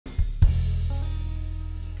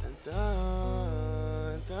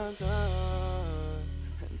dun, dun, dun,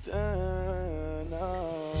 and dun,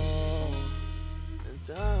 oh, and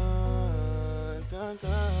dun, dun,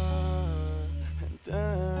 dun, and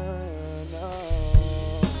dun, oh.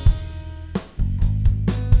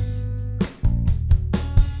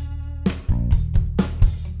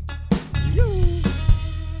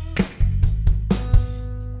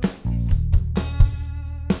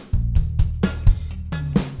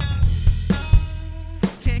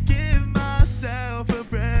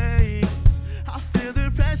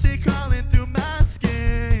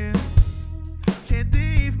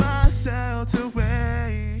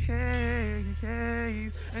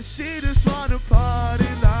 She just wanna party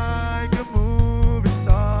like a movie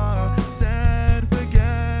star. Said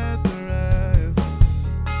forget the rest.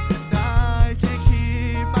 And I can't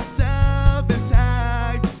keep myself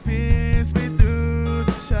intact. Just pierce me through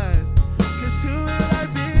the chest. Cause who will I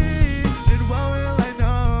be and what will I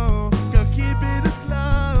know? Go keep it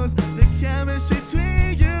disclosed. The chemistry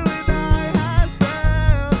between you and I has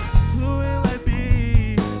failed. Who will I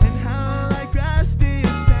be and how will I grasp the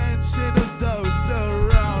attention of those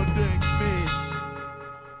around me?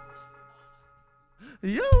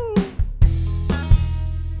 You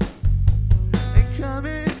and come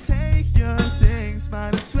and take your things.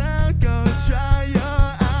 Might as well go try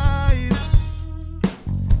your eyes.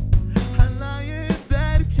 I lie in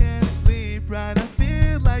bed, can't sleep right. I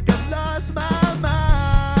feel like I've lost my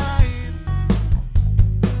mind.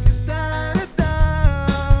 'Cause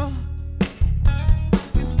da-da-da,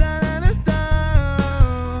 'cause da-da-da,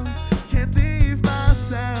 can't leave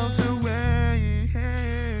myself away.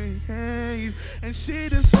 And she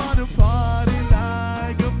just wanna party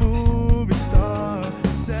like a movie star.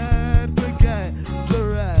 Said forget the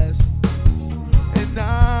rest. And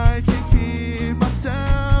I can't keep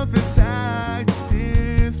myself intact. Just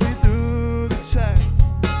pierce me through the chest.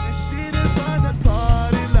 And she just wanna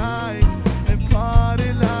party like, and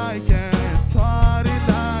party like, and party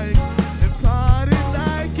like, and party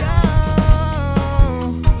like,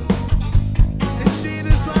 oh. And she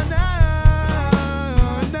just wanna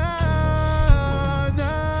know.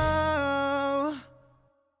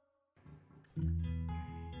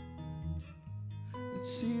 And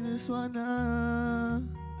she just wanna,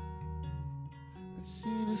 and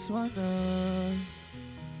she just wanna,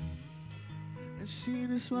 and she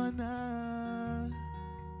just wanna,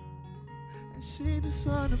 and she just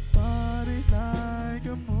wanna party like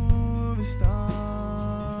a movie star.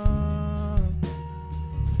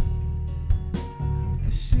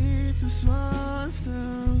 And she just wants to,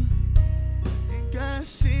 and God,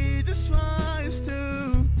 she just wants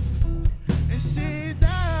to, and she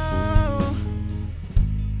know,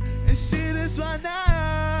 and she just wanna.